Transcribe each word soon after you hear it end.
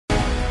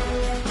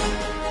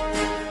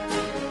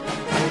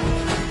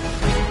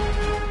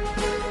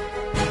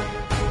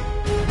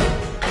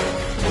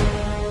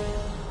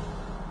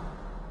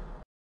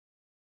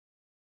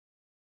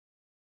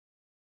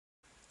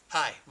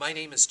Hi, my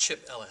name is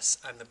Chip Ellis.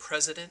 I'm the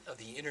president of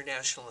the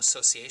International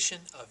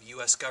Association of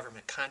U.S.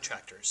 Government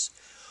Contractors.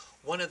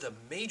 One of the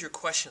major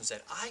questions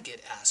that I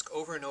get asked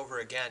over and over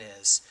again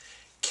is,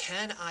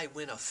 can I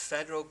win a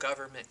federal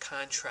government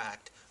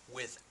contract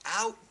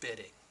without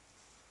bidding?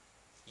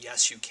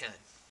 Yes, you can.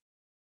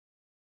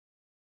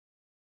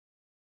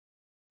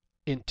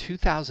 In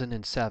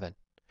 2007,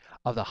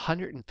 of the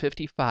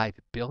 $155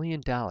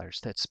 billion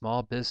that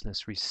small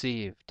business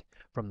received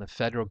from the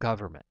federal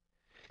government,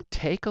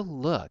 take a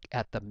look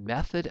at the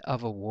method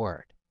of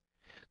award.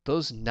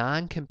 Those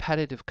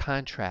non-competitive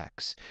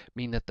contracts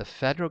mean that the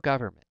federal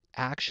government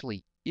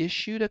actually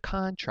issued a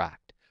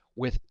contract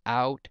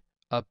without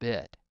a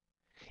bid.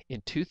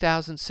 In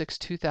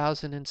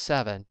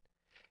 2006-2007,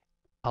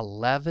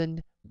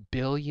 $11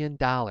 billion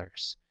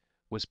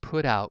was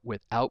put out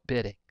without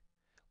bidding.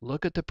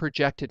 Look at the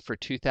projected for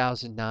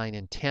 2009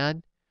 and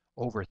 10,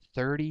 over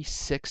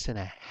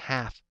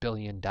 $36.5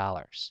 billion.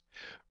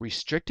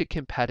 Restricted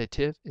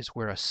competitive is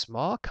where a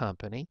small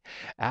company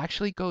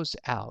actually goes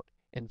out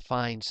and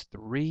finds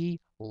three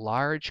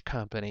large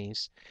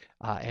companies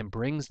and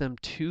brings them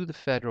to the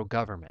federal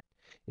government.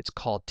 It's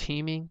called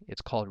teaming,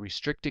 it's called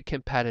restricted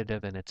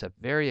competitive, and it's a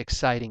very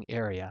exciting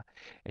area.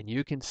 And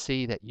you can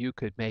see that you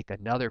could make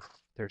another,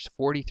 there's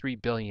 43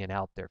 billion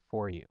out there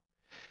for you.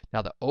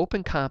 Now the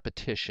open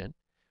competition,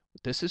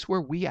 this is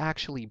where we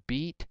actually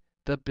beat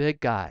the big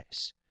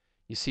guys.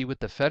 You see, with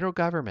the federal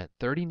government,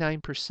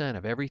 39%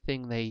 of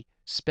everything they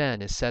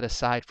spend is set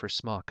aside for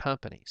small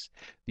companies.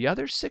 The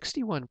other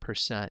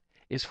 61%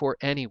 is for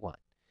anyone.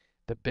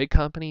 The big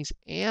companies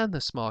and the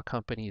small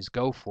companies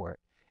go for it.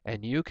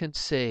 And you can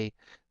see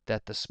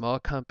that the small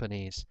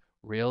companies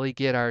really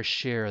get our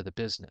share of the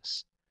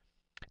business.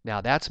 Now,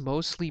 that's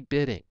mostly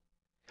bidding.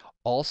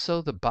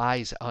 Also, the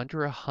buys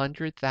under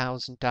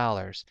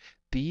 $100,000,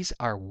 these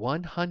are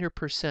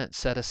 100%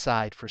 set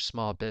aside for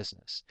small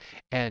business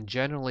and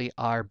generally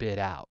are bid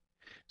out.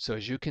 So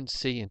as you can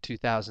see, in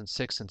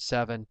 2006 and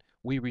 7,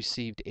 we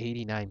received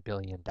 $89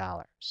 billion.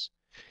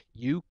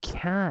 You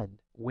can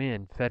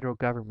win federal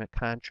government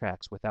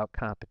contracts without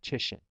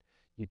competition.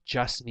 You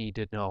just need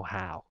to know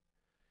how.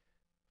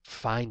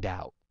 Find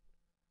out.